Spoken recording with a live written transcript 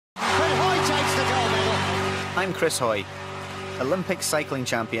I'm Chris Hoy, Olympic cycling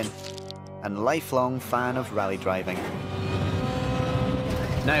champion and lifelong fan of rally driving.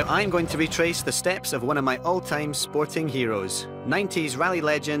 Now I'm going to retrace the steps of one of my all-time sporting heroes, 90s rally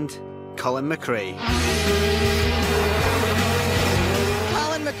legend, Colin Mcrae.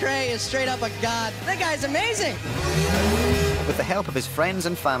 Colin Mcrae is straight up a god. That guy's amazing. With the help of his friends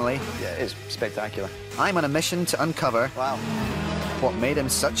and family, yeah, it's spectacular. I'm on a mission to uncover what made him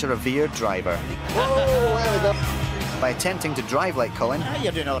such a revered driver. Whoa, there we go. By attempting to drive like Colin,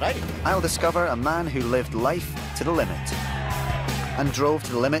 You're doing all right. I'll discover a man who lived life to the limit. And drove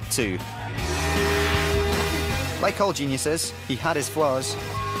to the limit too. Like all geniuses, he had his flaws,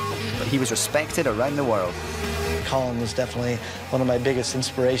 but he was respected around the world. Colin was definitely one of my biggest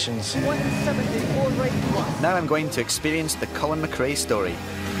inspirations. 174.1. Now I'm going to experience the Colin Mcrae story.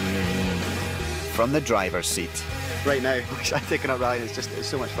 From the driver's seat. Right now, I'm taking up rallying, it's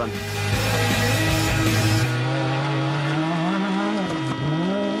so much fun.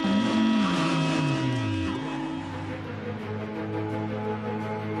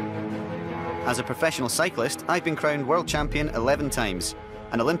 As a professional cyclist, I've been crowned world champion 11 times,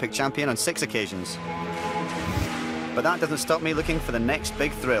 and Olympic champion on 6 occasions. But that doesn't stop me looking for the next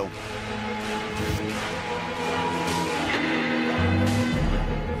big thrill.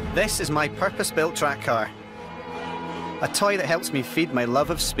 This is my purpose-built track car. A toy that helps me feed my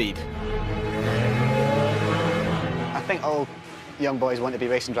love of speed. I think all young boys want to be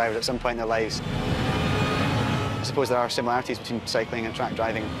racing drivers at some point in their lives. I suppose there are similarities between cycling and track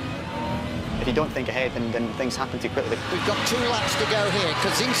driving. If you don't think ahead, then things happen too quickly. We've got 2 laps to go here.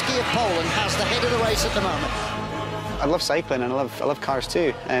 Kaczynski of Poland has the head of the race at the moment. I love cycling and I love cars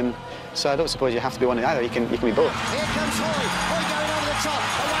too. So I don't suppose you have to be one or the other. You can be both. Here comes Hoy. Hoy going over the top.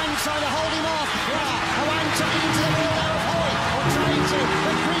 Owen trying to hold him off. Owen tucking into the wheel now of Hoy. Or trying to.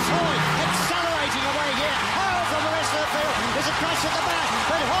 But Chris Hoy accelerating away here. Hurl from the rest of the field. There's a crash at the back.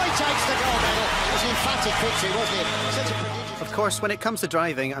 But Hoy takes the gold medal. It was an emphatic victory, wasn't it? Such a prodigious... Of course, when it comes to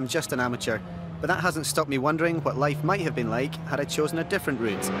driving, I'm just an amateur. But that hasn't stopped me wondering what life might have been like had I chosen a different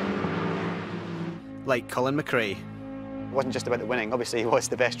route. Like Colin Mcrae. It wasn't just about the winning. Obviously, he was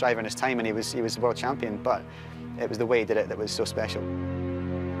the best driver in his time and he was world champion, but it was the way he did it that was so special.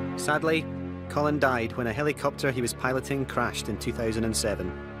 Sadly, Colin died when a helicopter he was piloting crashed in 2007.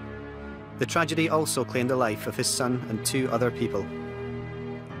 The tragedy also claimed the life of his son and 2 other people.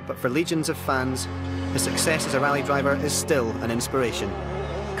 But for legions of fans, his success as a rally driver is still an inspiration.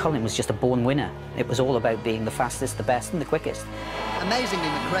 Colin was just a born winner. It was all about being the fastest, the best and the quickest. Amazingly,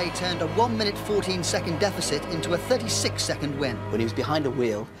 Mcrae turned a 1-minute 14-second deficit into a 36-second win. When he was behind a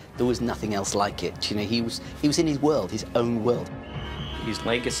wheel, there was nothing else like it. You know, he was in his world, his own world. His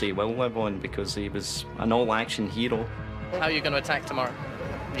legacy will live on because he was an all-action hero. How are you going to attack tomorrow?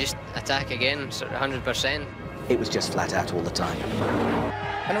 Just attack again, sort of 100%. It was just flat out all the time.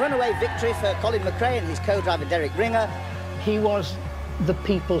 And a runaway victory for Colin Mcrae and his co-driver Derek Ringer. He was the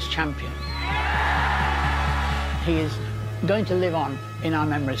people's champion. He is going to live on in our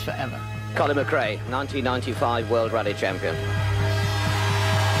memories forever. Colin Mcrae, 1995 World Rally Champion.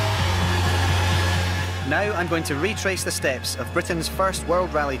 Now I'm going to retrace the steps of Britain's first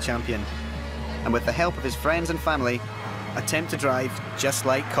World Rally Champion, and with the help of his friends and family, attempt to drive just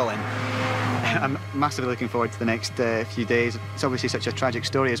like Colin. I'm massively looking forward to the next few days. It's obviously such a tragic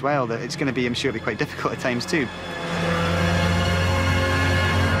story as well that it's going to be, I'm sure, quite difficult at times too.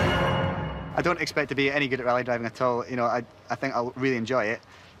 I don't expect to be any good at rally driving at all. You know, I think I'll really enjoy it,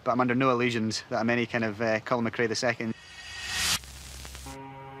 but I'm under no illusions that I'm any kind of Colin Mcrae II.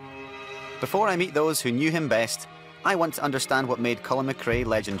 Before I meet those who knew him best, I want to understand what made Colin Mcrae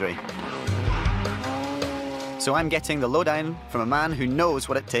legendary. So I'm getting the lowdown from a man who knows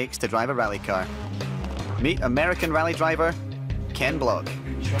what it takes to drive a rally car. Meet American rally driver, Ken Block.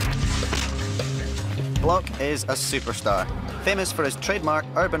 Block is a superstar, famous for his trademark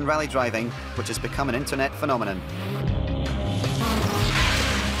urban rally driving, which has become an internet phenomenon.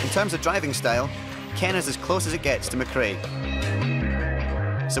 In terms of driving style, Ken is as close as it gets to Mcrae.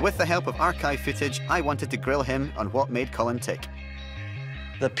 So with the help of archive footage, I wanted to grill him on what made Colin tick.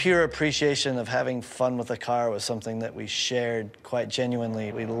 The pure appreciation of having fun with a car was something that we shared quite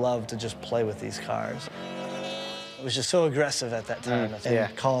genuinely. We loved to just play with these cars. It was just so aggressive at that time.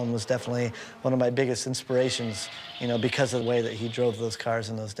 And Colin was definitely one of my biggest inspirations, you know, because of the way that he drove those cars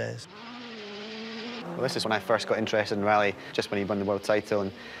in those days. Well, this is when I first got interested in rally, just when he won the world title.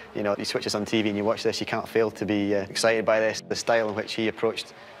 And, you know, you switch this on TV and you watch this, you can't fail to be excited by this. The style in which he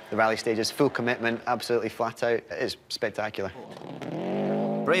approached the rally stages, full commitment, absolutely flat out. It is spectacular.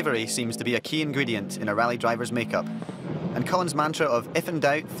 Bravery seems to be a key ingredient in a rally driver's makeup. And Colin's mantra of if in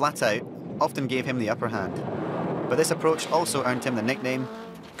doubt, flat out, often gave him the upper hand. But this approach also earned him the nickname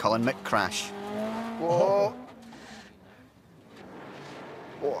Colin Mcrae. Whoa.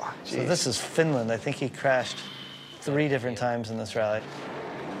 Whoa, so this is Finland. I think he crashed 3 different times in this rally.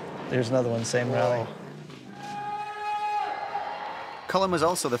 There's another one, same rally. Colin was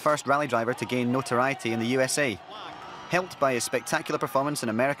also the first rally driver to gain notoriety in the USA, helped by his spectacular performance in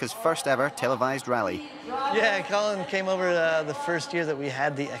America's first ever televised rally. Yeah, Colin came over the first year that we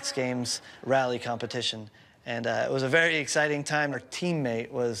had the X Games rally competition. And it was a very exciting time. Our teammate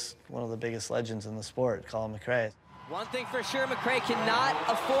was one of the biggest legends in the sport, Colin Mcrae. One thing for sure, Mcrae cannot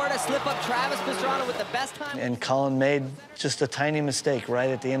afford a slip-up Travis Pastrana with the best time. And Colin made just a tiny mistake right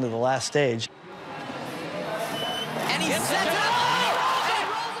at the end of the last stage. And he sets it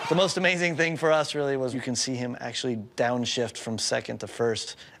up! The most amazing thing for us really was you can see him actually downshift from second to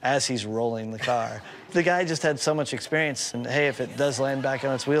first as he's rolling the car. The guy just had so much experience, and hey, if it does land back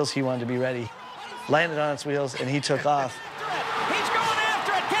on its wheels, he wanted to be ready. Landed on its wheels, and he took off. He's going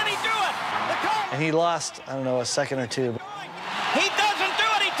after it. Can he do it? And he lost, I don't know, a second or 2. He doesn't do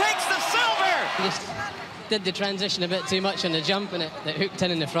it. He takes the silver. He just did the transition a bit too much on the jump, and it hooked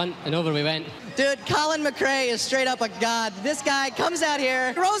in the front, and over we went. Dude, Colin Mcrae is straight up a god. This guy comes out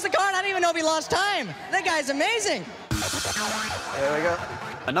here, rolls the car, and I don't even know if he lost time. That guy's amazing. There we go.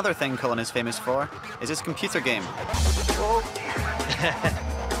 Another thing Colin is famous for is his computer game.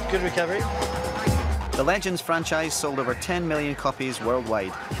 Good recovery. The Legends franchise sold over 10 million copies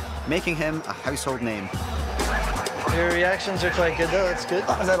worldwide, making him a household name. Your reactions are quite good, though. That's good.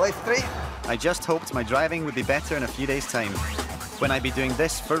 That was our life 3. I just hoped my driving would be better in a few days' time, when I'd be doing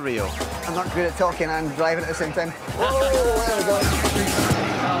this for Rio. I'm not good at talking and driving at the same time. Whoa, there we go.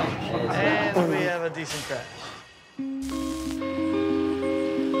 And we have a decent crash.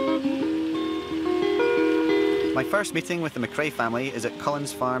 My first meeting with the Mcrae family is at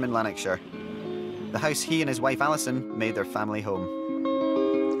Colin's farm in Lanarkshire, the house he and his wife Alison made their family home.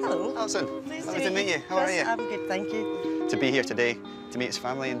 Hello. Alison, lovely to meet you. How are you? I'm good, thank you. To be here today, to meet his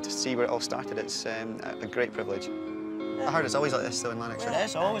family and to see where it all started, it's a great privilege. I heard it's always like this though in Lanarkshire.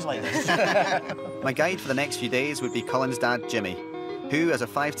 It's always like this. My guide for the next few days would be Colin's dad, Jimmy, who, as a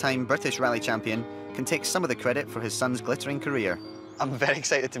 5-time British rally champion, can take some of the credit for his son's glittering career. I'm very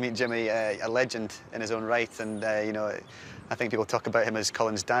excited to meet Jimmy, a legend in his own right, and you know, I think people talk about him as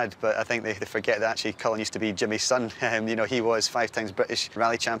Colin's dad, but I think they forget that actually Colin used to be Jimmy's son. You know, he was 5 times British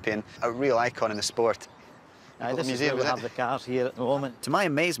rally champion, a real icon in the sport. This is where we have the cars here at the moment. To my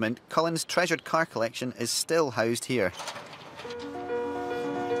amazement, Colin's treasured car collection is still housed here.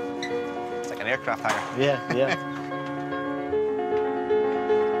 It's like an aircraft hangar. Yeah.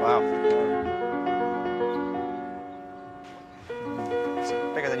 Wow. It's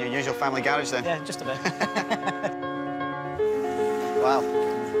bigger than your usual family garage then? Yeah, just a bit. Wow.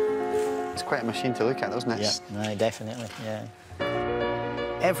 It's quite a machine to look at, doesn't it? Yeah, no, definitely, yeah.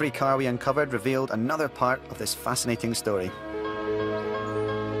 Every car we uncovered revealed another part of this fascinating story.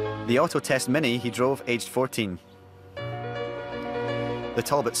 The Auto Test Mini he drove aged 14. The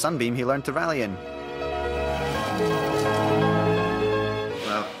Talbot Sunbeam he learned to rally in.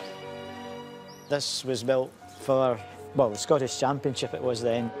 Wow. This was built for, well, the Scottish Championship it was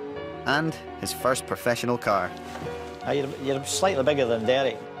then. And his first professional car. You're slightly bigger than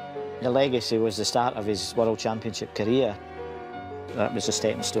Derek. The legacy was the start of his World Championship career. That was a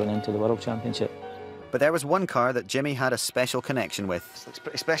stepping stone into the World Championship. But there was one car that Jimmy had a special connection with. This looks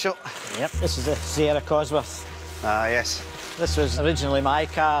pretty special. Yep, this is the Sierra Cosworth. Ah, yes. This was originally my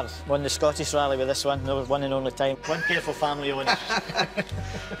car. Won the Scottish Rally with this one. No, one and only time. One careful family owner.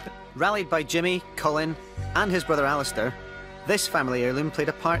 Rallied by Jimmy, Colin, and his brother Alistair, this family heirloom played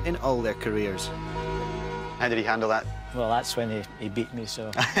a part in all their careers. How did he handle that? Well, that's when he beat me,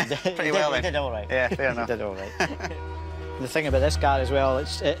 so... Pretty well, then. He did all right. Yeah, fair enough. He did all right. The thing about this car as well,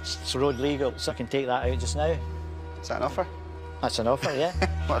 it's road legal, so I can take that out just now. Is that an offer? That's an offer, yeah.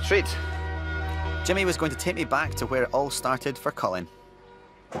 What a treat. Jimmy was going to take me back to where it all started for Colin.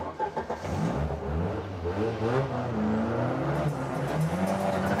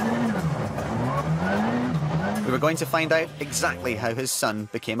 We were going to find out exactly how his son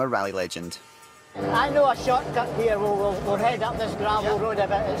became a rally legend. I know a shortcut here. We'll head up this gravel road a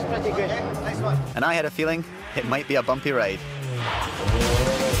bit. It's pretty good. Okay, nice one. And I had a feeling it might be a bumpy ride.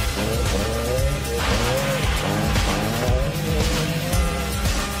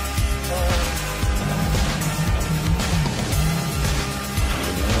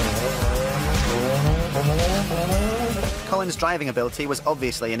 Colin's driving ability was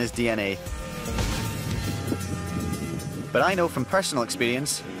obviously in his DNA. But I know from personal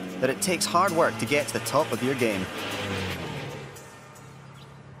experience that it takes hard work to get to the top of your game.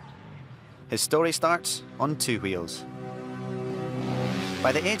 his story starts on two wheels.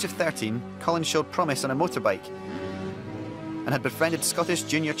 By the age of 13, Colin showed promise on a motorbike and had befriended Scottish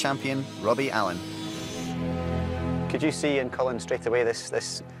junior champion Robbie Allen. Could you see in Colin straight away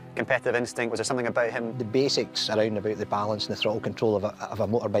this competitive instinct? Was there something about him? The basics around about the balance and the throttle control of a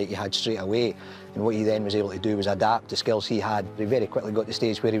motorbike he had straight away, and what he then was able to do was adapt the skills he had. He very quickly got to the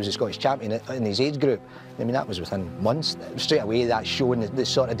stage where he was a Scottish champion in his age group. I mean, that was within months. Straight away, that's showing the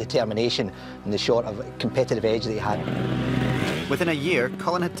sort of determination and the sort of competitive edge that he had. Within a year,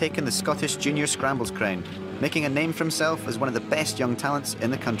 Colin had taken the Scottish Junior Scrambles crown, making a name for himself as one of the best young talents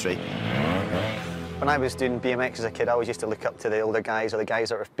in the country. When I was doing BMX as a kid, I always used to look up to the older guys or the guys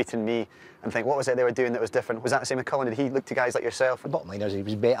that were beating me and think, what was it they were doing that was different? Was that the same with Colin? Did he look to guys like yourself? The bottom line is he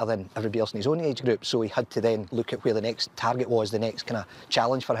was better than everybody else in his own age group, so he had to then look at where the next target was, the next kind of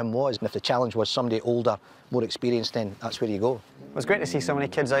challenge for him was. And if the challenge was somebody older, more experienced, then that's where you go. It was great to see so many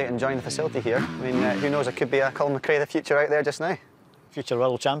kids out enjoying the facility here. I mean, who knows, it could be a Colin Mcrae of the future out there just now. Future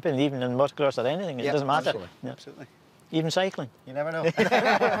world champion, even in motocross or anything, it doesn't matter. Absolutely. Yeah. Absolutely. Even cycling. You never know.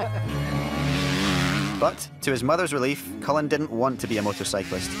 But, to his mother's relief, Colin didn't want to be a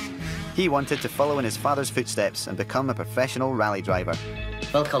motorcyclist. He wanted to follow in his father's footsteps and become a professional rally driver.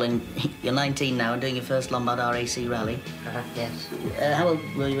 Well, Colin, you're 19 now and doing your first Lombard RAC rally. Yes. How old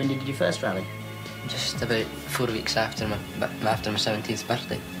were you when you did your first rally? Just about 4 weeks after my 17th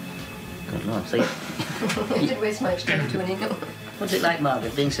birthday. Good Lord, so you did waste much time doing it. What's it like,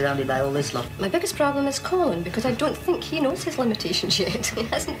 Margaret, being surrounded by all this lot? My biggest problem is Colin, because I don't think he knows his limitations yet. He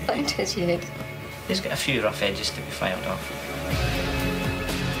hasn't found his yet. He's got a few rough edges to be filed off.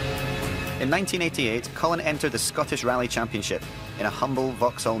 In 1988, Colin entered the Scottish Rally Championship in a humble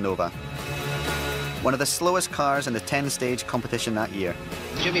Vauxhall Nova. One of the slowest cars in the 10-stage competition that year.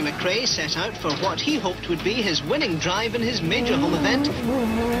 Jimmy Mcrae set out for what he hoped would be his winning drive in his major home event.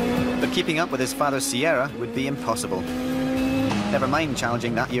 But keeping up with his father's Sierra would be impossible. Never mind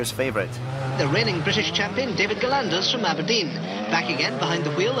challenging that year's favourite. The reigning British champion David Galanders from Aberdeen, back again behind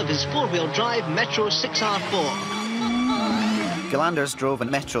the wheel of his four-wheel drive Metro 6R4. Galanders drove a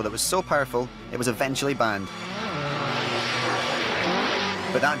Metro that was so powerful it was eventually banned.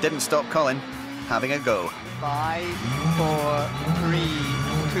 But that didn't stop Colin having a go. 5, 4, 3,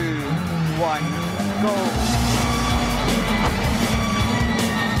 2, 1, go!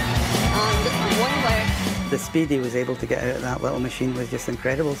 And one left. The speed he was able to get out of that little machine was just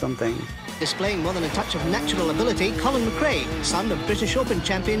incredible sometimes. Displaying more than a touch of natural ability, Colin Mcrae, son of British Open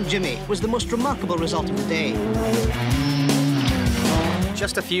champion Jimmy, was the most remarkable result of the day.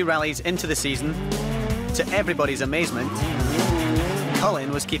 Just a few rallies into the season, to everybody's amazement,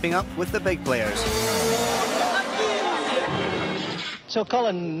 Colin was keeping up with the big players. So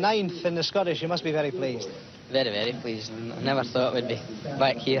Colin, 9th in the Scottish, you must be very pleased. Very, very pleased. I never thought we'd be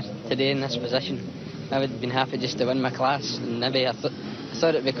back here today in this position. I would have been happy just to win my class, and maybe I thought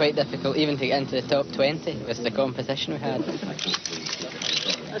it'd be quite difficult even to get into the top 20 with the competition we had.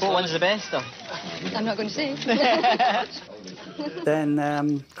 What one's the best, though? I'm not going to say. Then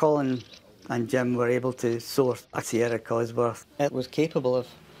Colin and Jim were able to source a Sierra Cosworth. It was capable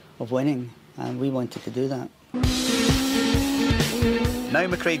of winning, and we wanted to do that. Now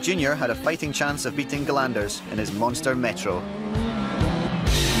Mcrae Jr. had a fighting chance of beating Galanders in his monster Metro.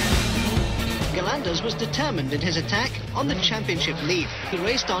 Galanders was determined in his attack on the championship lead. He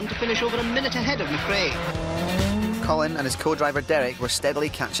raced on to finish over a minute ahead of Mcrae. Colin and his co-driver Derek were steadily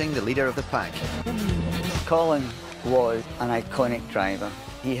catching the leader of the pack. Colin was an iconic driver.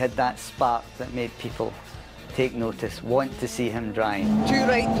 He had that spark that made people take notice, want to see him drive. 2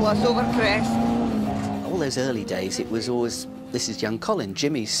 right plus over crest. All those early days, it was always, this is young Colin,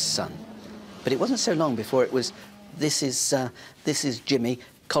 Jimmy's son. But it wasn't so long before it was, this is Jimmy,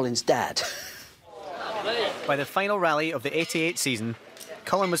 Colin's dad. By the final rally of the 88 season,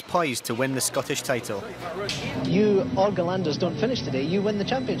 Colin was poised to win the Scottish title. You or Galanders don't finish today, you win the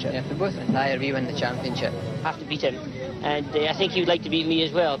championship. Yeah, if we both retire, we win the championship. I have to beat him, and I think he would like to beat me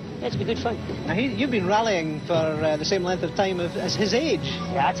as well. It's be good fun. Now, you've been rallying for the same length of time as his age.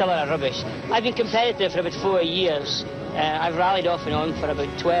 Yeah, that's a lot of rubbish. I've been competitive for about 4 years. I've rallied off and on for about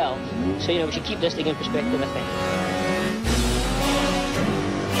 12. So, we should keep this thing in perspective, I think.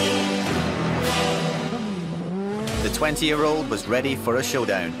 The 20-year-old was ready for a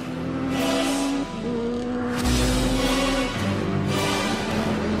showdown.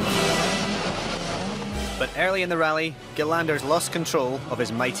 But early in the rally, Galanders lost control of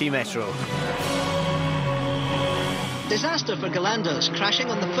his mighty Metro. Disaster for Galanders, crashing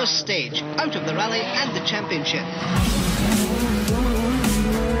on the first stage, out of the rally and the championship.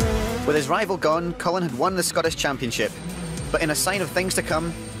 With his rival gone, Colin had won the Scottish Championship. But in a sign of things to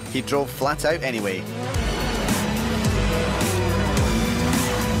come, he drove flat out anyway.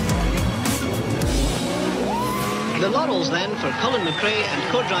 The laurels then for Colin Mcrae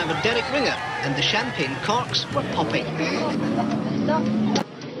and co-driver Derek Ringer, and the champagne corks were popping.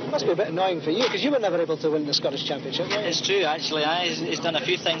 Must be a bit annoying for you, because you were never able to win the Scottish Championship, were you? It's true, actually. He's done a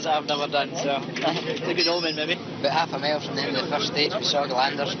few things that I've never done, so it's a good omen, maybe. About half a mile from the end of the first stage, we saw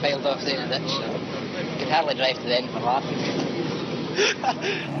Galanders piled off down the ditch, so could hardly drive to the end for laughing.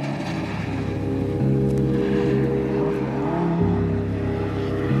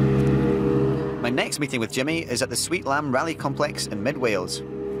 My next meeting with Jimmy is at the Sweet Lamb Rally Complex in mid-Wales.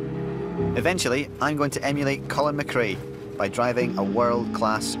 Eventually, I'm going to emulate Colin Mcrae by driving a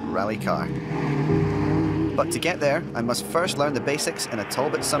world-class rally car. But to get there, I must first learn the basics in a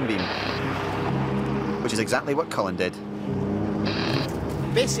Talbot Sunbeam, which is exactly what Colin did.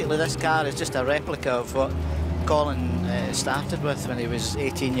 Basically, this car is just a replica of what Colin started with when he was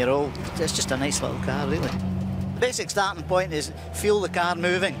 18-year-old. It's just a nice little car, really. Basic starting point is feel the car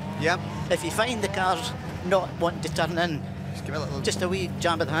moving. Yep. If you find the car's not wanting to turn in, just a wee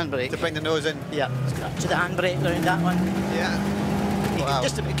jab at the handbrake. To bring the nose in? Yeah. To the handbrake around that one. Yeah. You can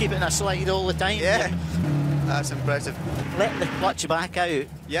just about keep it in a slide all the time. Yeah. That's impressive. Let the clutch back out.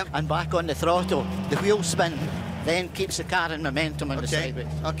 Yep. And back on the throttle. The wheel spin then keeps the car in momentum on the sideway.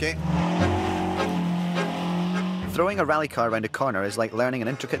 Okay. Throwing a rally car around a corner is like learning an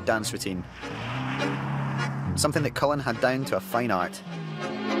intricate dance routine. Something that Colin had down to a fine art.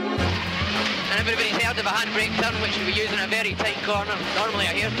 And everybody's heard of a handbrake turn, which we use in a very tight corner. Normally a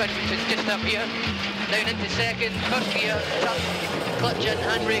hairpin, which is just up here. Down into second, first gear, turn, clutch in,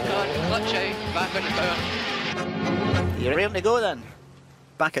 handbrake on, clutch out, back on the power. You're ready to go then?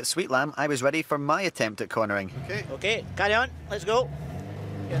 Back at Sweet Lamb, I was ready for my attempt at cornering. Okay. Okay, carry on, let's go.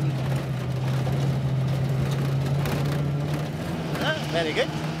 Very good.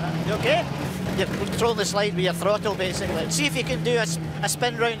 Okay. You control the slide with your throttle, basically. See if you can do a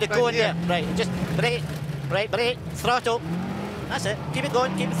spin round the cone there. Right, just brake, right, brake, throttle. That's it. Keep it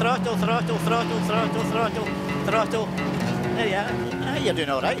going, keep it throttle, throttle, throttle, throttle, throttle, throttle. There you are. You're doing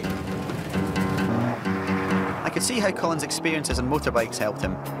all right. I could see how Colin's experiences on motorbikes helped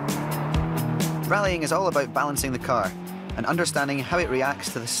him. Rallying is all about balancing the car and understanding how it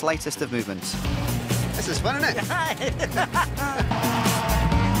reacts to the slightest of movements. This is fun, isn't it?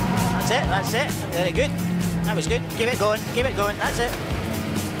 That's it. Very good. That was good. Keep it going, that's it.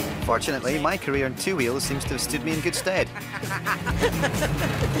 Fortunately, my career on two wheels seems to have stood me in good stead.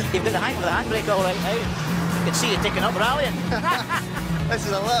 You've got the hang of the handbrake all right now. You can see you taking up rallying. This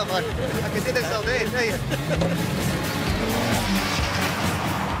is a lot of fun. I could do this all day, tell you.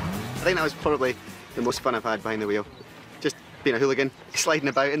 I think that was probably the most fun I've had behind the wheel. Just being a hooligan, sliding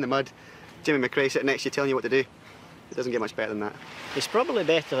about in the mud, Jimmy Mcrae sitting next to you telling you what to do. It doesn't get much better than that. He's probably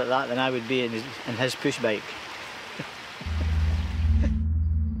better at that than I would be in his push bike.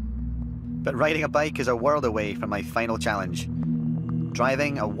 But riding a bike is a world away from my final challenge.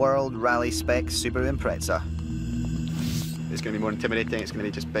 Driving a World Rally Spec Subaru Impreza. It's going to be more intimidating, it's going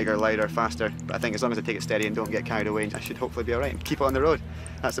to be just bigger, louder, faster. But I think as long as I take it steady and don't get carried away, I should hopefully be all right and keep it on the road.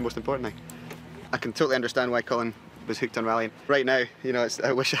 That's the most important thing. I can totally understand why Colin was hooked on rallying. Right now, you know,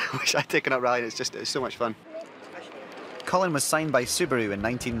 I wish I'd taken up rallying. It's so much fun. Colin was signed by Subaru in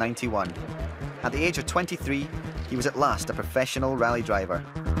 1991. At the age of 23, he was at last a professional rally driver.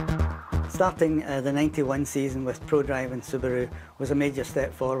 Starting the 91 season with Pro Driving Subaru was a major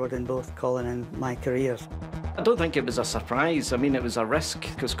step forward in both Colin and my careers. I don't think it was a surprise. I mean, it was a risk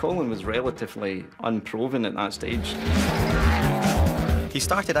because Colin was relatively unproven at that stage. He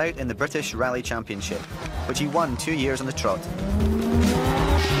started out in the British Rally Championship, which he won 2 years on the trot.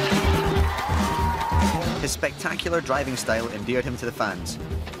 His spectacular driving style endeared him to the fans.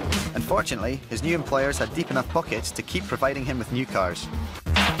 Unfortunately, his new employers had deep enough pockets to keep providing him with new cars.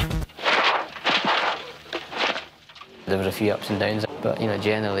 There were a few ups and downs, but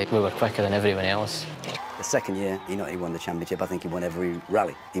generally we were quicker than everyone else. The second year, he not only won the championship, I think he won every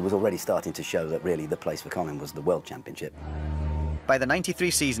rally. He was already starting to show that really the place for Colin was the World Championship. By the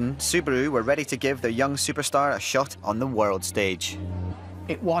 93 season, Subaru were ready to give their young superstar a shot on the world stage.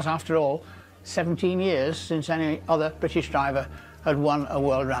 It was, after all, 17 years since any other British driver had won a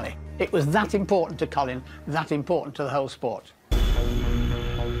world rally. It was that important to Colin, that important to the whole sport.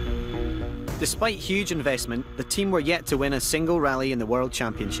 Despite huge investment, the team were yet to win a single rally in the World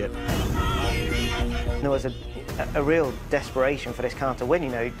Championship. There was a real desperation for this car to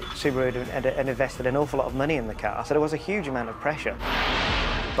win. Subaru had invested an awful lot of money in the car, so there was a huge amount of pressure.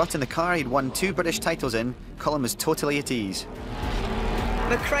 But in the car he'd won 2 British titles in, Colin was totally at ease.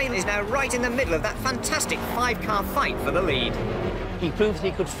 Mcrae is now right in the middle of that fantastic 5-car fight for the lead. He proved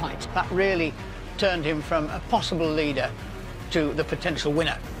he could fight. That really turned him from a possible leader to the potential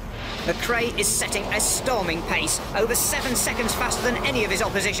winner. Mcrae is setting a storming pace, over 7 seconds faster than any of his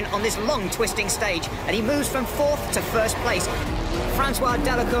opposition on this long twisting stage, and he moves from 4th to 1st place. Francois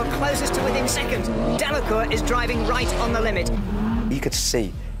Delacour closes to within seconds. Delacour is driving right on the limit. You could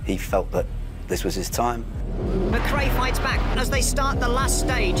see he felt that this was his time. Mcrae fights back as they start the last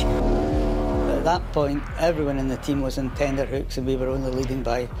stage. At that point, everyone in the team was in tender hooks and we were only leading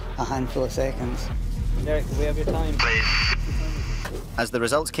by a handful of seconds. Derek, can we have your time, please? As the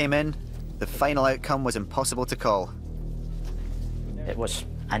results came in, the final outcome was impossible to call. It was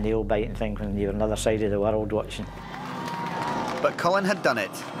a nail-biting thing when you were on the other side of the world watching. But Colin had done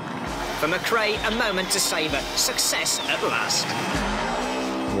it. For Mcrae, a moment to savour. Success at last.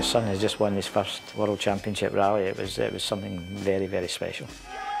 Your son has just won his first World Championship rally. It was something very, very special.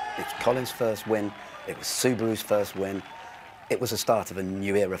 It's Colin's first win. It was Subaru's first win. It was the start of a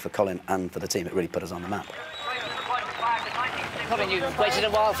new era for Colin and for the team. It really put us on the map. Colin, you've waited a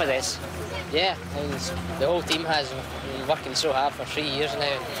while for this. Yeah, the whole team has been working so hard for 3 years now,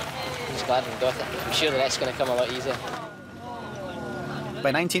 and I'm just glad we got it. I'm sure the rest's going to come a lot easier.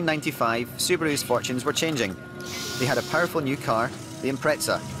 By 1995, Subaru's fortunes were changing. They had a powerful new car, the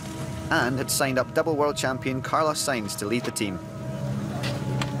Impreza, and had signed up double world champion Carlos Sainz to lead the team.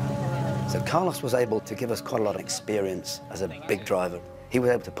 So Carlos was able to give us quite a lot of experience as a big driver. He was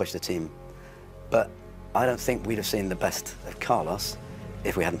able to push the team, but I don't think we'd have seen the best of Carlos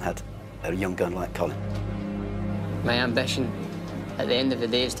if we hadn't had a young gun like Colin. My ambition at the end of the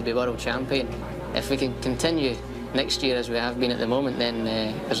day is to be world champion. If we can continue next year as we have been at the moment, then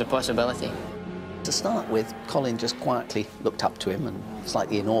there's a possibility. To start with, Colin just quietly looked up to him and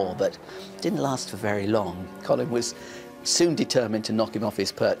slightly in awe, but didn't last for very long. Colin was soon determined to knock him off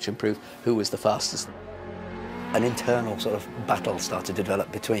his perch and prove who was the fastest. An internal sort of battle started to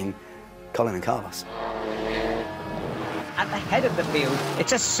develop between Colin and Carlos. At the head of the field,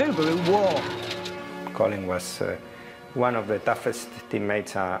 it's a Subaru war. Colin was one of the toughest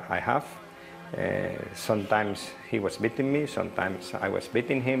teammates I have. Sometimes he was beating me, sometimes I was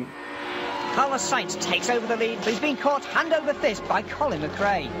beating him. Carlos Sainz takes over the lead, but he's been caught hand over fist by Colin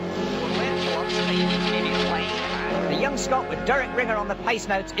Mcrae. The young Scot with Derek Ringer on the pace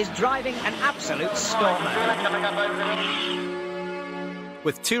notes is driving an absolute stormer.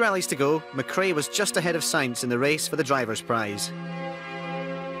 With 2 rallies to go, Mcrae was just ahead of Sainz in the race for the driver's prize.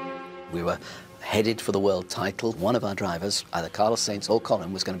 We were headed for the world title. One of our drivers, either Carlos Sainz or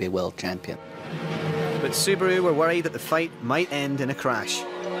Colin, was going to be a world champion. But Subaru were worried that the fight might end in a crash.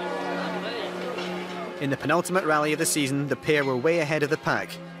 In the penultimate rally of the season, the pair were way ahead of the pack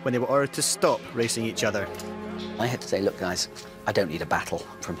when they were ordered to stop racing each other. I had to say, look guys, I don't need a battle.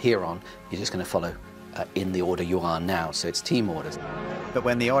 From here on, you're just going to follow in the order you are now, so it's team orders. But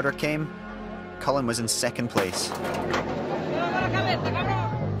when the order came, Colin was in 2nd place.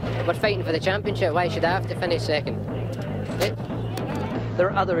 We're fighting for the championship. Why should I have to finish 2nd? There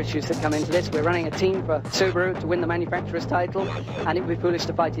are other issues that come into this. We're running a team for Subaru to win the manufacturer's title, and it would be foolish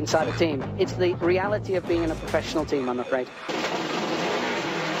to fight inside a team. It's the reality of being in a professional team, I'm afraid.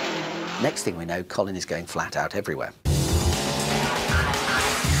 Next thing we know, Colin is going flat out everywhere.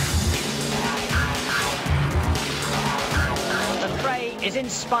 Mcrae is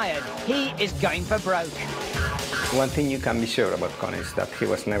inspired. He is going for broke. One thing you can be sure about Colin is that he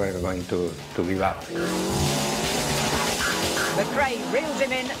was never going to give up. Mcrae reels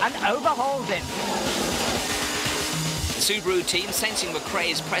him in and overhauls him. The Subaru team, sensing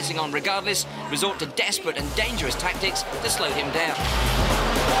Mcrae is pressing on regardless, resort to desperate and dangerous tactics to slow him down.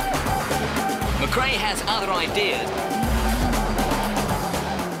 Mcrae has other ideas.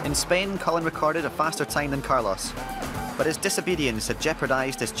 In Spain, Colin recorded a faster time than Carlos, but his disobedience had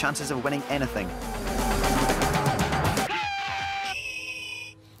jeopardised his chances of winning anything.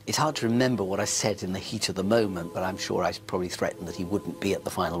 It's hard to remember what I said in the heat of the moment, but I'm sure I probably threatened that he wouldn't be at the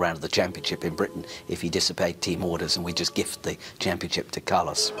final round of the championship in Britain if he disobeyed team orders and we just gift the championship to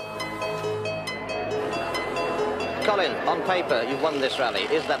Carlos. Colin, on paper, you've won this rally.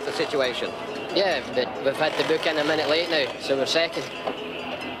 Is that the situation? Yeah, but we've had to book in a minute late now, so we're 2nd.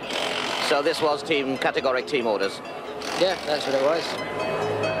 So this was categoric team orders? Yeah, that's what it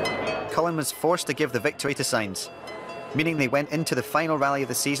was. Colin was forced to give the victory to Sainz, meaning they went into the final rally of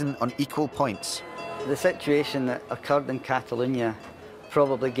the season on equal points. The situation that occurred in Catalonia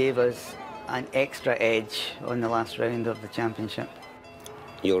probably gave us an extra edge on the last round of the championship.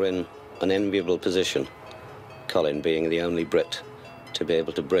 You're in an enviable position, Colin being the only Brit to be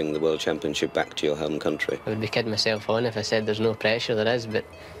able to bring the World Championship back to your home country? I would be kidding myself on if I said there's no pressure. There is, but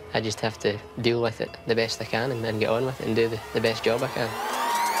I just have to deal with it the best I can and get on with it and do the best job I can.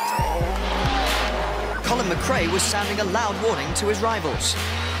 Colin Mcrae was sounding a loud warning to his rivals.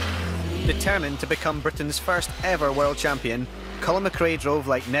 Determined to become Britain's first ever world champion, Colin Mcrae drove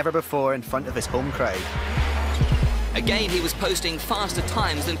like never before in front of his home crowd. Again, he was posting faster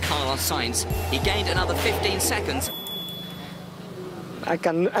times than Carlos Sainz. He gained another 15 seconds. I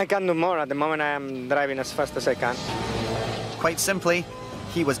can do more. At the moment, I am driving as fast as I can. Quite simply,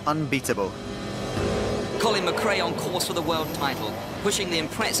 he was unbeatable. Colin Mcrae on course for the world title, pushing the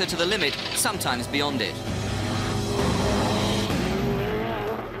Impreza to the limit, sometimes beyond it.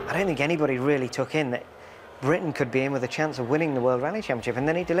 I don't think anybody really took in that Britain could be in with a chance of winning the World Rally Championship, and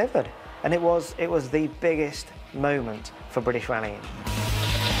then he delivered. And it was the biggest moment for British rallying.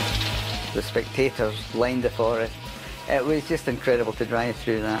 The spectators lined it for us. It was just incredible to drive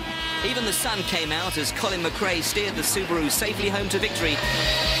through that. Even the sun came out as Colin Mcrae steered the Subaru safely home to victory.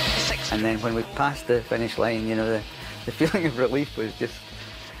 And then when we passed the finish line, you know, the feeling of relief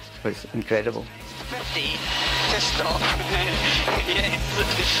was incredible. 50 to stop. Yes,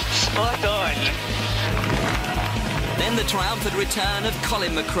 spot on. Then the triumphant return of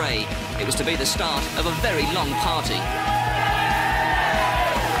Colin Mcrae. It was to be the start of a very long party.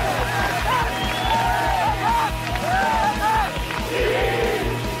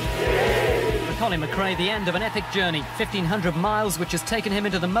 For Colin Mcrae, the end of an epic journey, 1,500 miles, which has taken him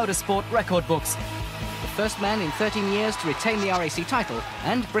into the motorsport record books. The first man in 13 years to retain the RAC title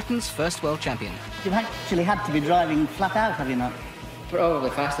and Britain's first world champion. You've actually had to be driving flat out, have you not?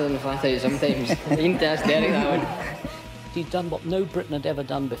 Probably faster than flat out sometimes. You need to ask Derek that one. He'd done what no Briton had ever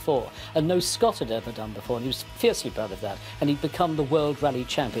done before, and no Scot had ever done before, and he was fiercely proud of that, and he'd become the World Rally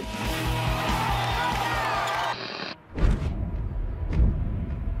Champion.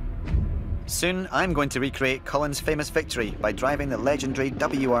 Soon, I'm going to recreate Colin's famous victory by driving the legendary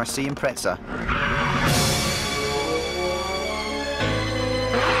WRC Impreza.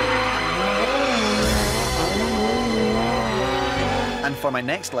 And for my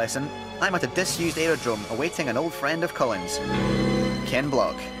next lesson, I'm at a disused aerodrome awaiting an old friend of Colin's, Ken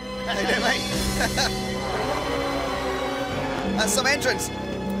Block. How you doing, mate? That's some entrance.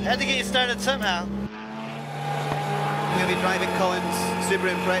 Had to get you started somehow. I'm going to be driving Colin's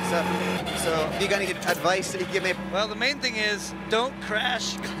Subaru Impreza, so have you got any advice that you can give me? Well, the main thing is don't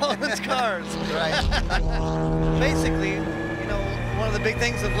crash Colin's cars. Right. Basically, you know, one of the big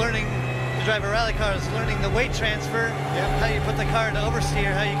things of learning to drive a rally car is learning the weight transfer, how you put the car into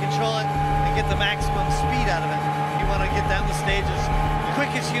oversteer, how you control it, and get the maximum speed out of it. You want to get down the stage as quick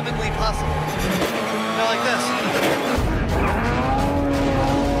as humanly possible. You know, like this.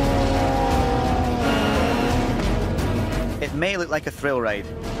 It may look like a thrill ride,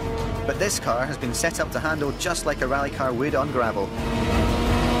 but this car has been set up to handle just like a rally car would on gravel.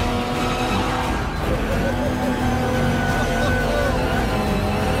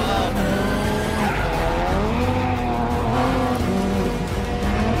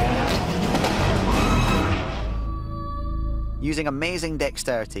 Using amazing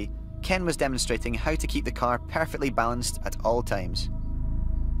dexterity, Ken was demonstrating how to keep the car perfectly balanced at all times.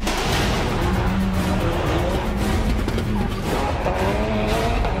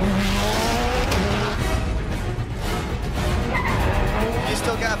 You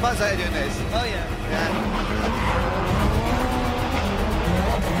still get a buzz out of doing this? Oh yeah.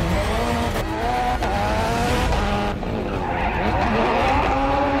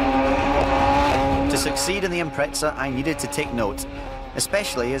 To succeed in the Impreza, I needed to take note,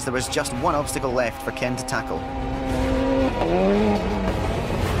 especially as there was just one obstacle left for Ken to tackle.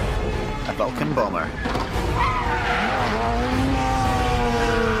 A Vulcan bomber.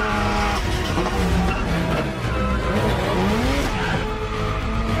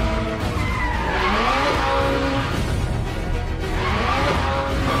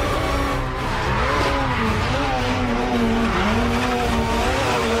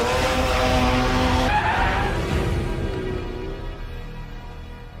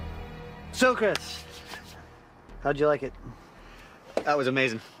 So, Chris, how'd you like it? That was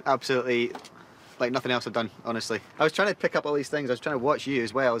amazing. Absolutely, like nothing else I've done, honestly. I was trying to pick up all these things. I was trying to watch you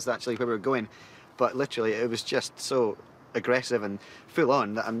as well as actually where we were going, but literally it was just so aggressive and full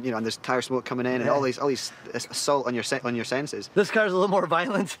on that and there's tire smoke coming in and all these assault on your senses. This car's a little more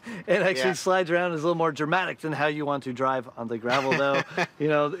violent. It actually slides around, is a little more dramatic than how you want to drive on the gravel, though. You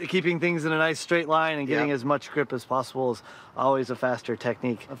know, keeping things in a nice straight line and getting as much grip as possible is always a faster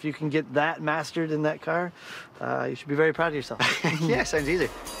technique. If you can get that mastered in that car, you should be very proud of yourself. Yeah, sounds easy.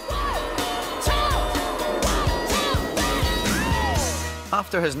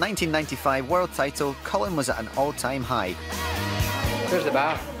 After his 1995 world title, Colin was at an all-time high. There's the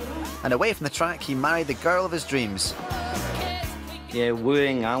bar. And away from the track, he married the girl of his dreams. Yeah,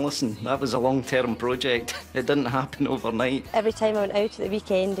 wooing Alison, that was a long-term project. It didn't happen overnight. Every time I went out at the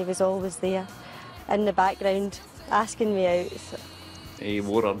weekend, he was always there in the background, asking me out. So. He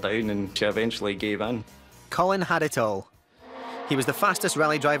wore her down and she eventually gave in. Colin had it all. He was the fastest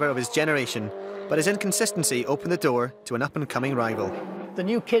rally driver of his generation, but his inconsistency opened the door to an up-and-coming rival. The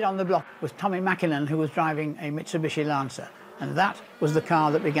new kid on the block was Tommy Mackinnon, who was driving a Mitsubishi Lancer, and that was the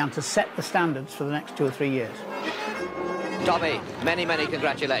car that began to set the standards for the next 2 or 3 years. Tommy, many, many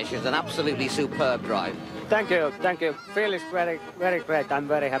congratulations. An absolutely superb drive. Thank you, thank you. Feel is very, very great. I'm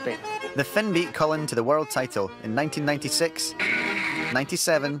very happy. The Finn beat Colin to the world title in 1996,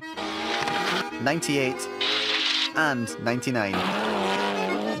 97, 98 and 99.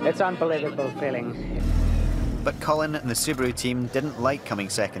 It's an unbelievable feeling. But Colin and the Subaru team didn't like coming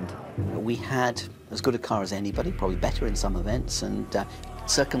second. We had as good a car as anybody, probably better in some events, and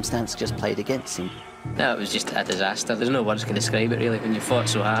circumstance just played against him. No, it was just a disaster. There's no words can describe it, really. When you fought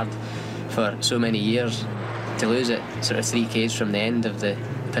so hard for so many years, to lose it sort of 3 Ks from the end of the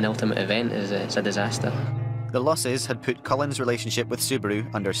penultimate event is a disaster. The losses had put Colin's relationship with Subaru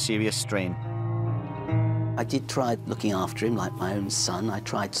under serious strain. I did try looking after him like my own son. I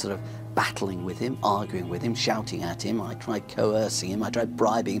tried sort of battling with him, arguing with him, shouting at him. I tried coercing him. I tried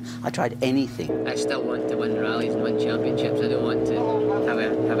bribing him. I tried anything. I still want to win rallies and win championships. I don't want to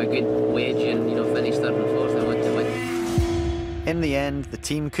have a good wage and finish 3rd and 4th. I want to win. In the end, the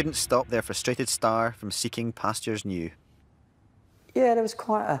team couldn't stop their frustrated star from seeking pastures new. Yeah, there was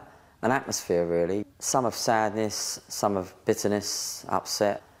quite an atmosphere, really. Some of sadness, some of bitterness,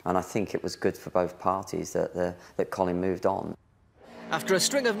 upset, and I think it was good for both parties that Colin moved on. After a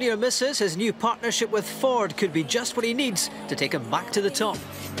string of near misses, his new partnership with Ford could be just what he needs to take him back to the top.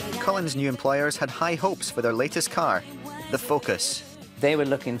 Colin's new employers had high hopes for their latest car, the Focus. They were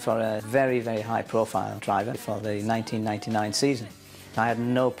looking for a very, very high-profile driver for the 1999 season. I had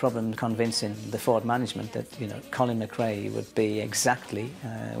no problem convincing the Ford management that, Colin Mcrae would be exactly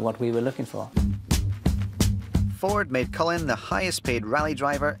what we were looking for. Ford made Colin the highest-paid rally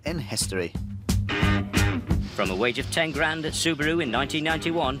driver in history. From a wage of 10 grand at Subaru in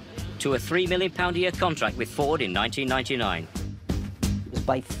 1991 to a £3 million a year contract with Ford in 1999. It was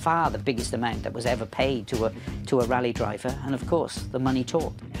by far the biggest amount that was ever paid to a rally driver, and of course, the money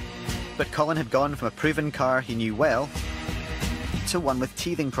talked. But Colin had gone from a proven car he knew well to one with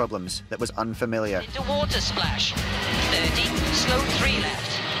teething problems that was unfamiliar. Into water splash. 30, slow 3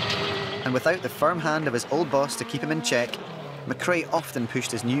 left. And without the firm hand of his old boss to keep him in check, Mcrae often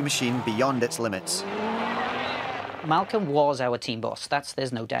pushed his new machine beyond its limits. Malcolm was our team boss,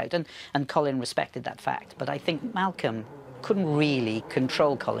 there's no doubt, and Colin respected that fact. But I think Malcolm couldn't really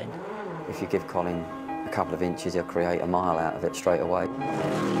control Colin. If you give Colin a couple of inches, he'll create a mile out of it straight away.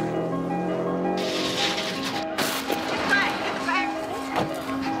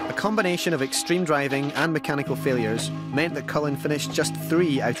 A combination of extreme driving and mechanical failures meant that Colin finished just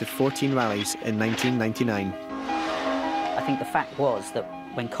 3 out of 14 rallies in 1999. I think the fact was that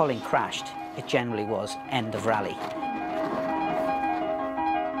when Colin crashed, it generally was end of rally.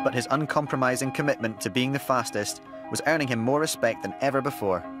 But his uncompromising commitment to being the fastest was earning him more respect than ever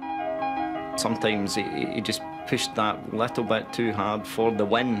before. Sometimes he just pushed that little bit too hard for the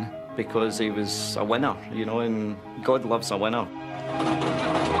win because he was a winner, and God loves a winner.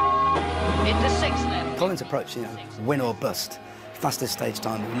 Into 6th left. Colin's approach, win or bust, fastest stage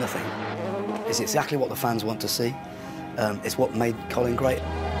time or nothing, is exactly what the fans want to see. It's what made Colin great.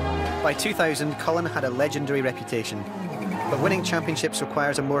 By 2000, Colin had a legendary reputation, but winning championships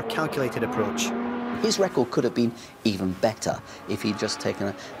requires a more calculated approach. His record could have been even better if he'd just taken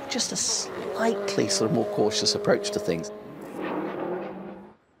a slightly sort of more cautious approach to things.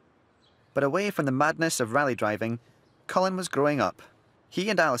 But away from the madness of rally driving, Colin was growing up. He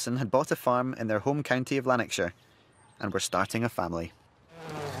and Alison had bought a farm in their home county of Lanarkshire and were starting a family.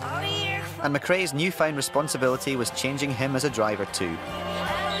 And Mcrae's newfound responsibility was changing him as a driver too.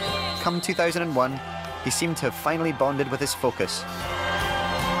 Come 2001, he seemed to have finally bonded with his Focus.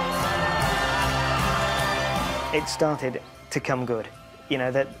 It started to come good.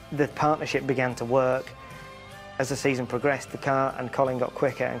 That the partnership began to work. As the season progressed, the car and Colin got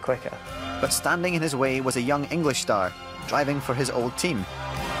quicker and quicker. But standing in his way was a young English star, driving for his old team.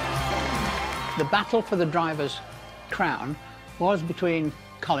 The battle for the driver's crown was between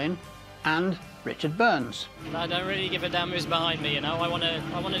Colin and Richard Burns. I don't really give a damn who's behind me, I want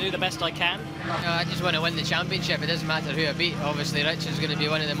to do the best I can. I just want to win the championship. It doesn't matter who I beat. Obviously, Richard's going to be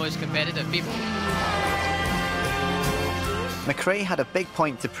one of the most competitive people. Mcrae had a big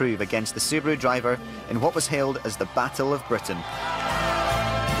point to prove against the Subaru driver in what was hailed as the Battle of Britain.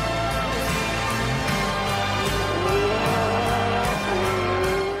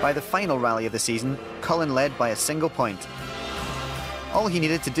 By the final rally of the season, Colin led by a single point. All he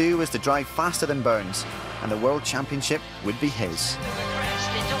needed to do was to drive faster than Burns, and the World Championship would be his.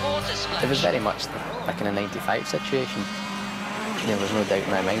 It was very much like in a 95 situation. There was no doubt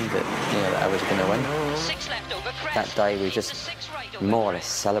in my mind that, that I was going to win. That day we were just more or less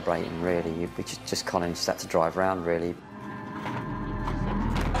celebrating, really. We just Colin just had to drive around, really.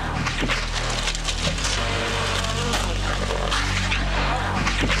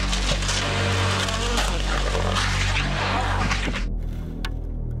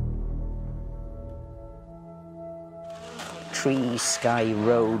 Trees, sky,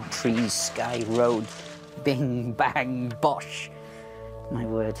 road, bing, bang, bosh. My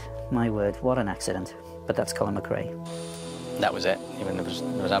word, what an accident. But that's Colin Mcrae. That was it. I mean, it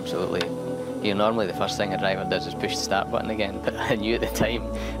was absolutely... normally the first thing a driver does is push the start button again, but I knew at the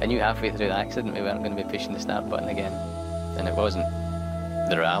time, halfway through the accident we weren't going to be pushing the start button again. And it wasn't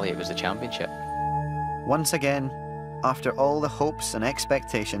the rally, it was the championship. Once again, after all the hopes and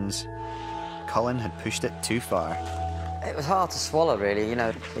expectations, Colin had pushed it too far. It was hard to swallow, really.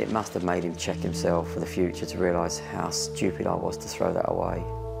 It must have made him check himself for the future to realise how stupid I was to throw that away.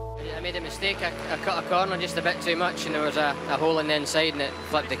 I made a mistake. I cut a corner just a bit too much, and there was a hole in the inside, and it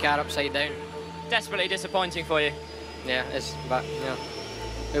flipped the car upside down. Desperately disappointing for you. Yeah, but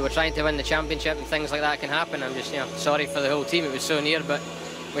we were trying to win the championship, and things like that can happen. I'm just sorry for the whole team. It was so near, but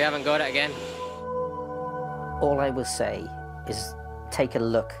we haven't got it again. All I will say is take a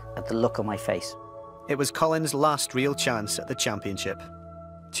look at the look on my face. It was Colin's last real chance at the championship.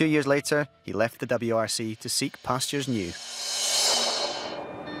 2 years later, he left the WRC to seek pastures new.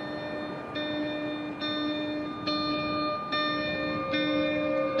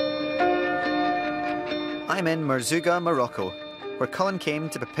 I'm in Merzouga, Morocco, where Colin came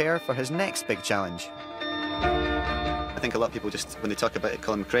to prepare for his next big challenge. I think a lot of people just, when they talk about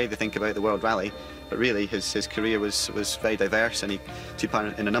Colin Mcrae, they think about the World Rally, but really his career was very diverse, and he took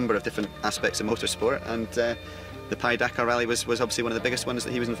part in a number of different aspects of motorsport, and the Paris-Dakar Rally was obviously one of the biggest ones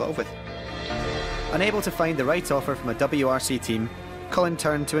that he was involved with. Unable to find the right offer from a WRC team, Colin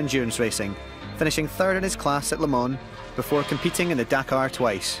turned to endurance racing, finishing third in his class at Le Mans before competing in the Dakar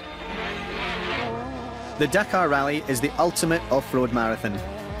twice. The Dakar Rally is the ultimate off-road marathon.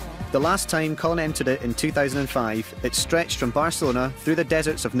 The last time Colin entered it in 2005, it stretched from Barcelona through the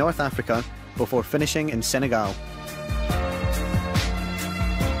deserts of North Africa before finishing in Senegal.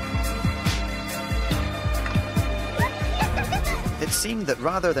 It seemed that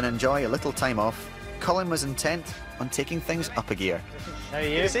rather than enjoy a little time off, Colin was intent on taking things up a gear. How are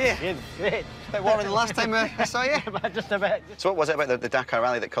you? Good to see you. Good, great. A bit warmer than the last time I saw you. Just a bit. So what was it about the Dakar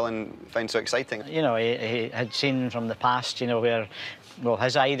Rally that Colin found so exciting? He had seen from the past, where, well,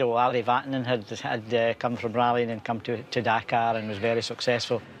 his idol, Ari Vatanen, had come from rallying and come to Dakar and was very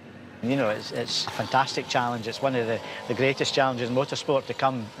successful. It's a fantastic challenge. It's one of the greatest challenges in motorsport to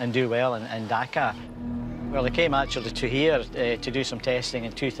come and do well in Dakar. Well, they came actually to here to do some testing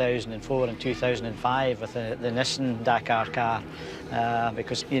in 2004 and 2005 with the Nissan Dakar car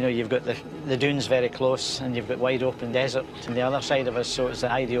because, you've got the dunes very close and you've got wide open desert on the other side of us, so it's the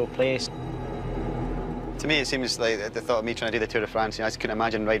ideal place. To me, it seems like the thought of me trying to do the Tour de France, I just couldn't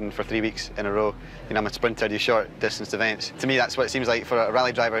imagine riding for 3 weeks in a row. I'm a sprinter, I do short distance events. To me, that's what it seems like for a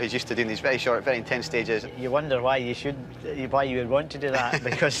rally driver who's used to doing these very short, very intense stages. You wonder why you would want to do that,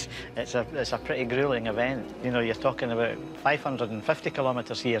 because it's a pretty gruelling event. You're talking about 550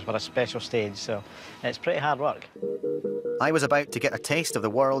 kilometres here for a special stage, so it's pretty hard work. I was about to get a taste of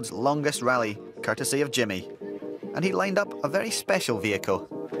the world's longest rally, courtesy of Jimmy, and he lined up a very special vehicle.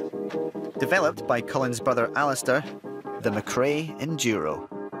 Developed by Colin's brother Alistair, the Mcrae Enduro.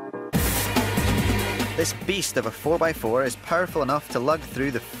 This beast of a 4x4 is powerful enough to lug through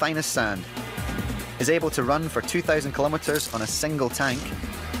the finest sand, is able to run for 2,000 kilometres on a single tank,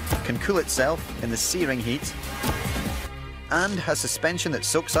 can cool itself in the searing heat, and has suspension that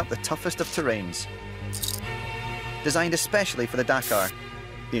soaks up the toughest of terrains. Designed especially for the Dakar,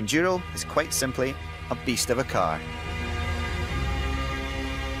 the Enduro is quite simply a beast of a car.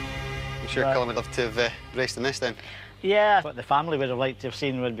 I'm sure Colin would love to have raced in this then. Yeah, what the family would have liked to have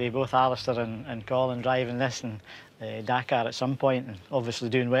seen would be both Alistair and Colin driving this and Dakar at some point, and obviously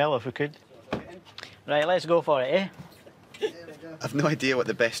doing well if we could. Right, let's go for it, eh? I've no idea what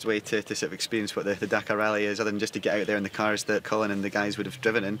the best way to sort of experience what the Dakar Rally is, other than just to get out there in the cars that Colin and the guys would have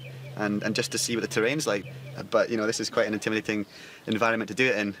driven in, and just to see what the terrain's like. But this is quite an intimidating environment to do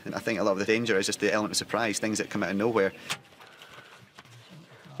it in, and I think a lot of the danger is just the element of surprise, things that come out of nowhere.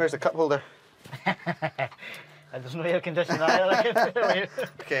 Where's the cup holder? There's no air conditioning either.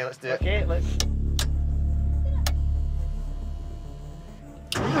 Okay, let's do it. Okay, let's...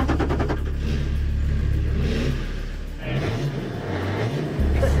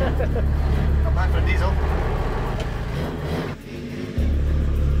 Come back for a diesel.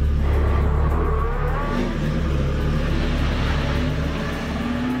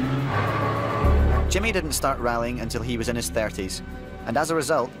 Jimmy didn't start rallying until he was in his 30s, and as a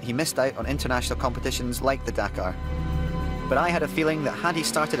result, he missed out on international competitions like the Dakar. But I had a feeling that had he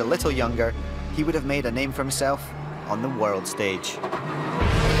started a little younger, he would have made a name for himself on the world stage.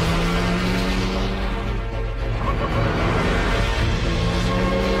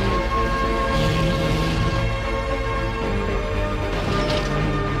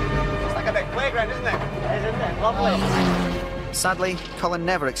 It's like a big playground, isn't it? Isn't it? Lovely. Sadly, Colin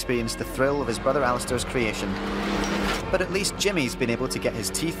never experienced the thrill of his brother Alistair's creation. But at least Jimmy's been able to get his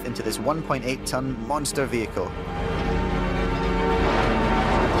teeth into this 1.8-ton monster vehicle.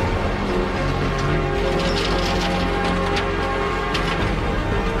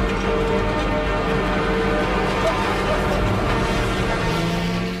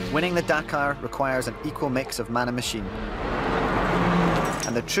 Winning the Dakar requires an equal mix of man and machine.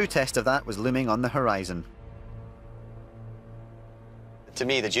 And the true test of that was looming on the horizon. To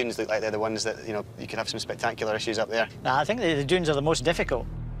me, the dunes look like they're the ones that, you know, you could have some spectacular issues up there. Nah, I think the dunes are the most difficult.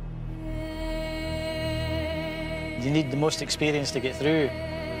 You need the most experience to get through,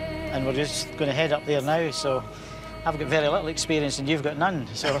 and we're just going to head up there now, so I've got very little experience and you've got none,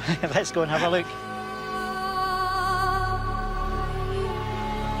 so let's go and have a look.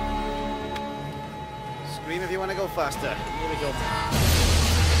 Scream if you want to go faster. Here we go.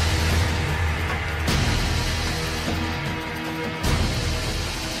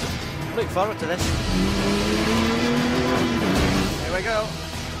 Look forward to this. Here we go.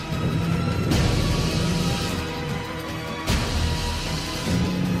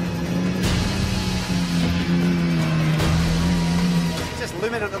 It's just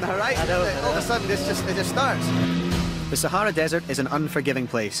looming on the horizon. All of a sudden, it just starts. The Sahara Desert is an unforgiving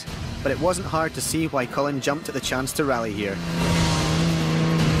place, but it wasn't hard to see why Colin jumped at the chance to rally here.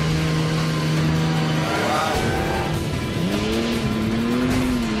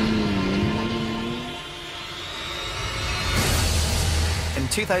 In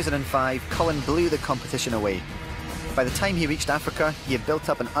 2005, Colin blew the competition away. By the time he reached Africa, he had built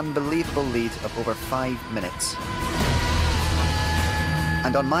up an unbelievable lead of over 5 minutes.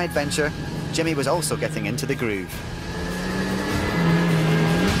 And on my adventure, Jimmy was also getting into the groove.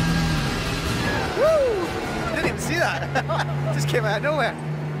 Woo! I didn't even see that. Just came out of nowhere.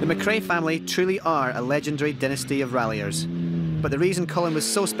 The Mcrae family truly are a legendary dynasty of ralliers. But the reason Colin was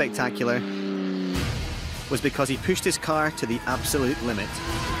so spectacular was because he pushed his car to the absolute limit.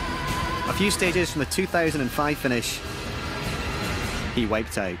 A few stages from the 2005 finish, he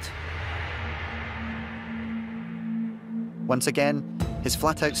wiped out. Once again, his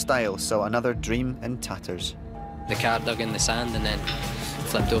flat-out style saw another dream in tatters. The car dug in the sand and then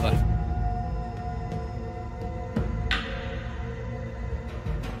flipped over.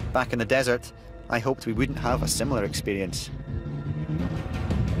 Back in the desert, I hoped we wouldn't have a similar experience.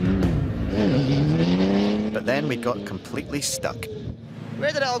 But then we got completely stuck.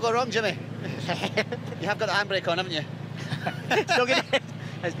 Where did it all go wrong, Jimmy? You have got the handbrake on, haven't you?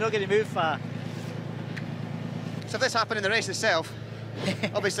 It's not going to move far. So if this happened in the race itself,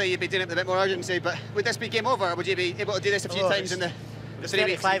 obviously you'd be doing it with a bit more urgency, but would this be game over, or would you be able to do this a few times in the 3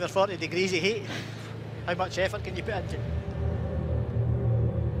 weeks? 35 or 40 degrees of heat. How much effort can you put into it?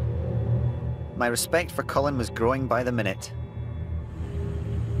 My respect for Colin was growing by the minute.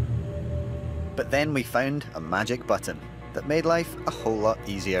 But then we found a magic button that made life a whole lot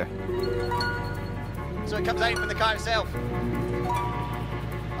easier. So it comes out from the car itself.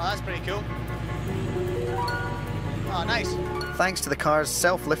 Oh, that's pretty cool. Oh, nice. Thanks to the car's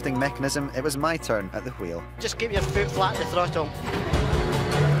self-lifting mechanism, it was my turn at the wheel. Just keep your foot flat to the throttle.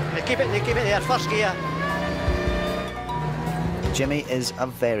 They keep it there, first gear. Jimmy is a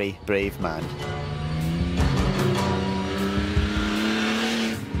very brave man.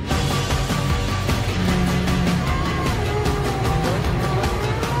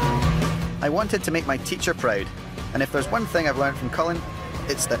 I wanted to make my teacher proud, and if there's one thing I've learned from Colin,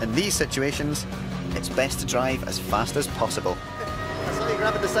 it's that in these situations, it's best to drive as fast as possible. I saw you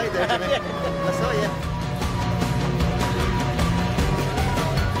grabbing the side there, Jimmy. I saw you.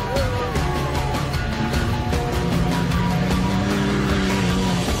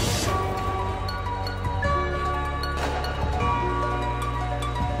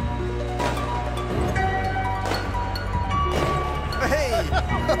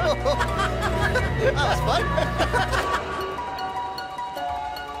 That was fun.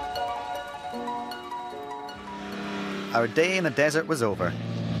 Our day in the desert was over,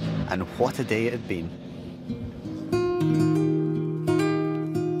 and what a day it had been.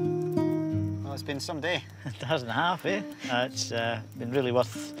 Well, it's been some day. It hasn't half, eh? It's been really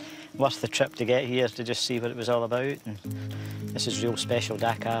worth the trip to get here to just see what it was all about. And this is real special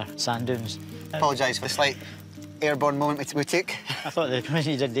Dakar sand dunes. Apologise for the slight airborne moment we took. I thought that when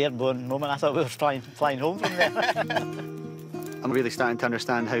you did the airborne moment, I thought we were flying home from there. I'm really starting to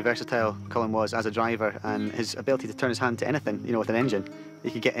understand how versatile Colin was as a driver and his ability to turn his hand to anything, you know, with an engine.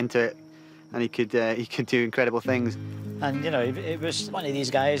 He could get into it and he could do incredible things. And, you know, it was one of these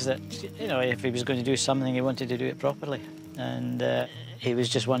guys that, you know, if he was going to do something, he wanted to do it properly. And he was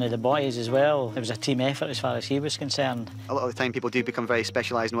just one of the boys as well. It was a team effort as far as he was concerned. A lot of the time people do become very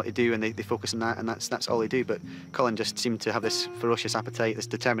specialised in what they do and they focus on that, and that's all they do. But Colin just seemed to have this ferocious appetite, this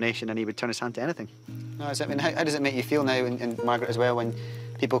determination, and he would turn his hand to anything. No, I mean, how does it make you feel now, and Margaret as well, when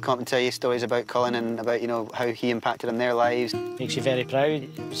people come up and tell you stories about Colin and about, you know, how he impacted on their lives? Makes you very proud.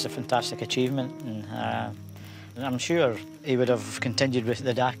 It was a fantastic achievement, and I'm sure he would have continued with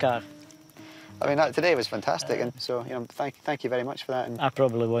the Dakar. I mean, today was fantastic, and so, you know, thank you very much for that. And I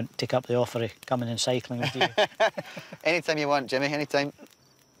probably won't take up the offer of coming and cycling with you. Anytime you want, Jimmy, anytime.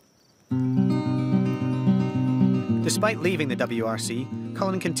 Despite leaving the WRC,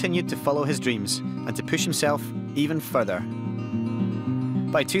 Colin continued to follow his dreams and to push himself even further.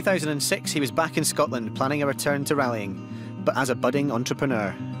 By 2006, he was back in Scotland planning a return to rallying, but as a budding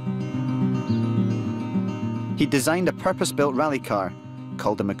entrepreneur. He designed a purpose-built rally car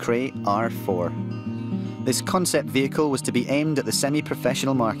called the Mcrae R4. This concept vehicle was to be aimed at the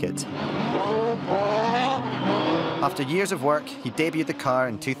semi-professional market. After years of work, he debuted the car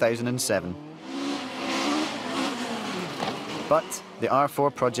in 2007. But the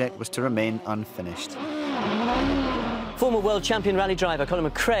R4 project was to remain unfinished. Former world champion rally driver Colin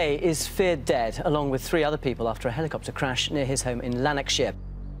Mcrae is feared dead, along with 3 other people after a helicopter crash near his home in Lanarkshire.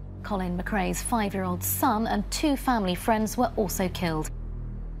 Colin Mcrae's 5-year-old son and 2 family friends were also killed.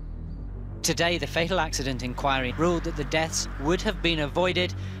 Today, the fatal accident inquiry ruled that the deaths would have been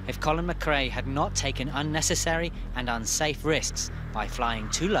avoided if Colin Mcrae had not taken unnecessary and unsafe risks by flying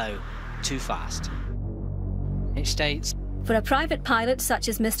too low, too fast. It states, "For a private pilot such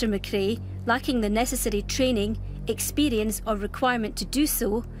as Mr. Mcrae, lacking the necessary training, experience or requirement to do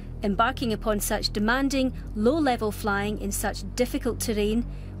so, embarking upon such demanding, low-level flying in such difficult terrain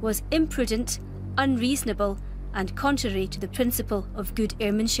was imprudent, unreasonable and contrary to the principle of good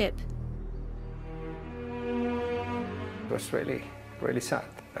airmanship." It was really, really sad.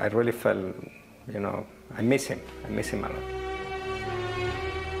 I really felt, you know, I miss him a lot.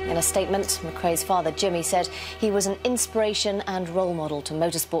 In a statement, Mcrae's father, Jimmy, said he was an inspiration and role model to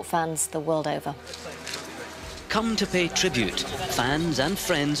motorsport fans the world over. Come to pay tribute, fans and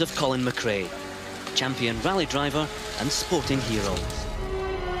friends of Colin Mcrae, champion rally driver and sporting hero.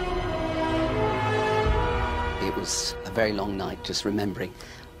 It was a very long night just remembering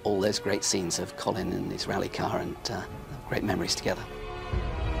all those great scenes of Colin in his rally car and great memories together.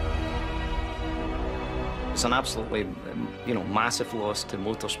 It's an absolutely, you know, massive loss to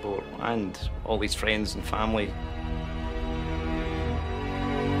motorsport and all his friends and family.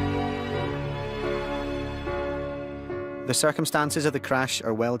 The circumstances of the crash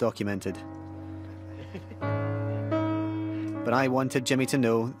are well documented. But I wanted Jimmy to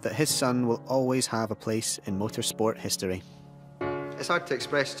know that his son will always have a place in motorsport history. It's hard to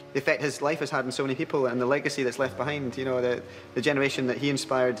express the effect his life has had on so many people and the legacy that's left behind. You know, the generation that he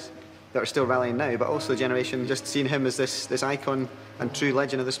inspired that are still rallying now, but also the generation just seeing him as this icon and true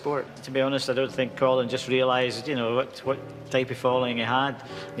legend of the sport. To be honest, I don't think Colin just realised, you know, what type of following he had.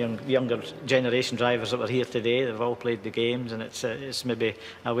 Younger generation drivers that were here today, they've all played the games, and it's maybe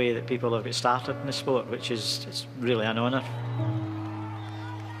a way that people have got started in the sport, which is it's really an honour.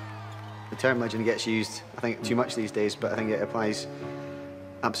 The term legend gets used, I think, too much these days, but I think it applies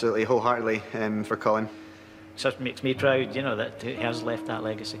absolutely wholeheartedly for Colin. It just makes me proud, you know, that he has left that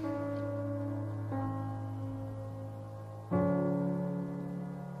legacy.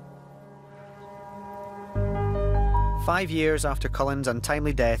 "5 years after Colin's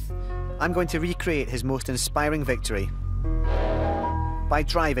untimely death, I'm going to recreate his most inspiring victory by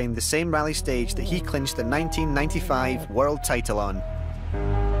driving the same rally stage that he clinched the 1995 world title on."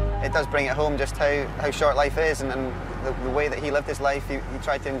 It does bring it home just how short life is, and the way that he lived his life. He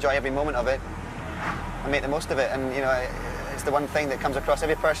tried to enjoy every moment of it and make the most of it. And you know, it's the one thing that comes across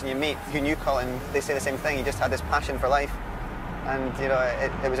every person you meet who knew Colin. They say the same thing. He just had this passion for life, and you know,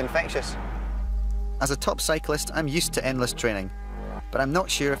 it was infectious. As a top cyclist, I'm used to endless training. but I'm not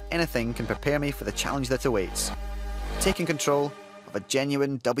sure if anything can prepare me for the challenge that awaits. Taking control of a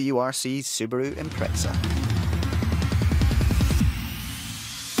genuine WRC Subaru Impreza.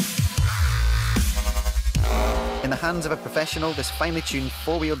 In the hands of a professional, this finely tuned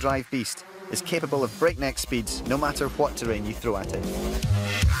four-wheel drive beast is capable of breakneck speeds no matter what terrain you throw at it.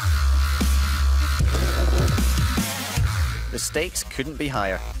 The stakes couldn't be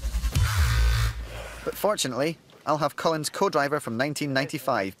higher. But fortunately, I'll have Colin's co-driver from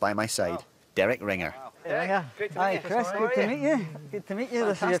 1995 by my side, Derek Ringer. Ringer. Hi Chris, good to meet you. Good to meet you.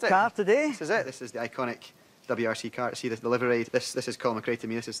 This is your car today. This is it. This is the iconic WRC car. See the livery. This is Colin Mcrae to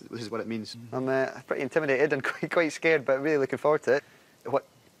me. This is what it means. I'm pretty intimidated and quite scared, but really looking forward to it. What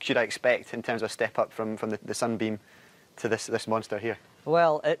should I expect in terms of a step up from the Sunbeam to this monster here?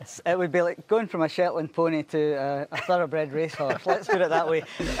 Well, it would be like going from a Shetland pony to a thoroughbred racehorse. Let's put it that way.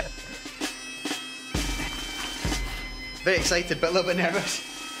 Very excited, but a little bit nervous.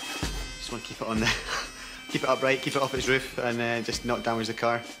 Just want to keep it on the, keep it upright, keep it off its roof, and just not damage the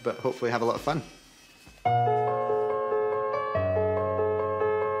car. But hopefully have a lot of fun.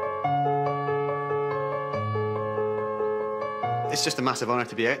 It's just a massive honour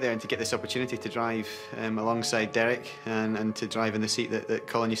to be out there and to get this opportunity to drive alongside Derek and to drive in the seat that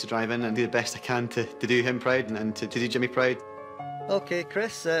Colin used to drive in and do the best I can to do him proud and to do Jimmy proud. Okay,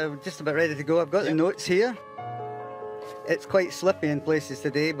 Chris, we're just about ready to go. I've got the notes here. It's quite slippy in places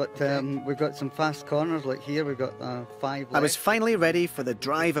today, but we've got some fast corners like here. We've got 5 left. I was finally ready for the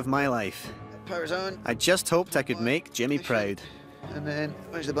drive of my life. Power's on. I just hoped I could make Jimmy proud. And then,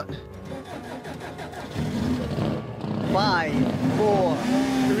 where's the button? 5, 4,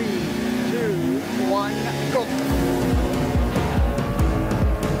 3, 2, 1, go!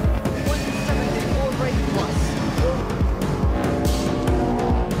 174 brake plus.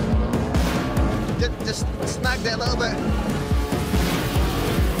 Just snagged it a little bit.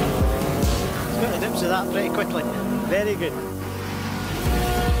 Got the dips of that pretty quickly. Very good.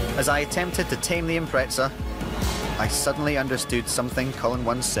 As I attempted to tame the Impreza, I suddenly understood something Colin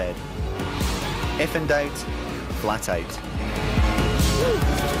once said. If in doubt, flat out.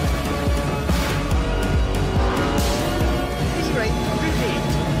 He's right, 58.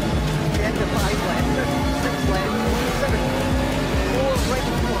 10 to 5 left, 6 left, 7, 4 right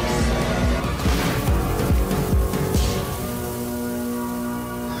plus.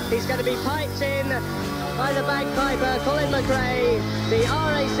 He's going to be piped in by the bagpiper, Colin Mcrae, the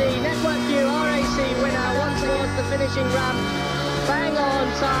RAC, Network View RAC winner, once towards the finishing ramp. Bang on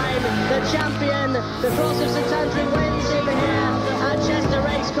time, the champion, the Cross of St Andrew wins over here at Chester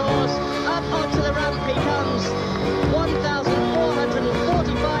Racecourse. Up onto the ramp he comes,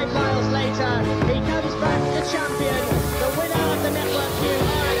 1,445 miles later, he comes back the champion, the winner of the Network View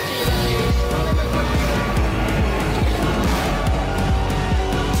RAC race, Colin Mcrae.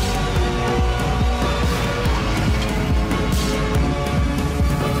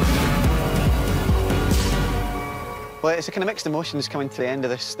 Well, it's a kind of mixed emotions coming to the end of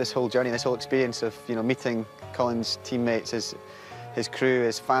this whole journey, this whole experience of meeting Colin's teammates, his crew,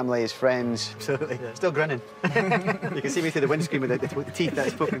 his family, his friends. Absolutely, yeah. Still grinning. You can see me through the windscreen with the teeth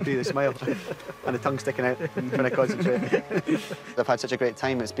that's poking through the smile and the tongue sticking out, trying to concentrate. I've had such a great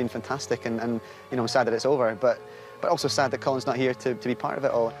time. It's been fantastic, and I'm sad that it's over, but also sad that Colin's not here to be part of it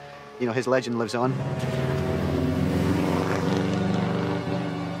all. His legend lives on.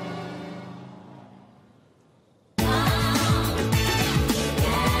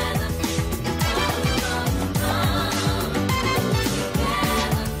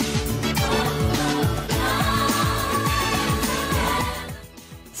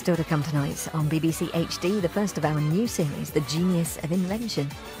 Still to come tonight on BBC HD, the first of our new series, The Genius of Invention.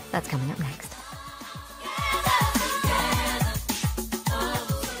 That's coming up next.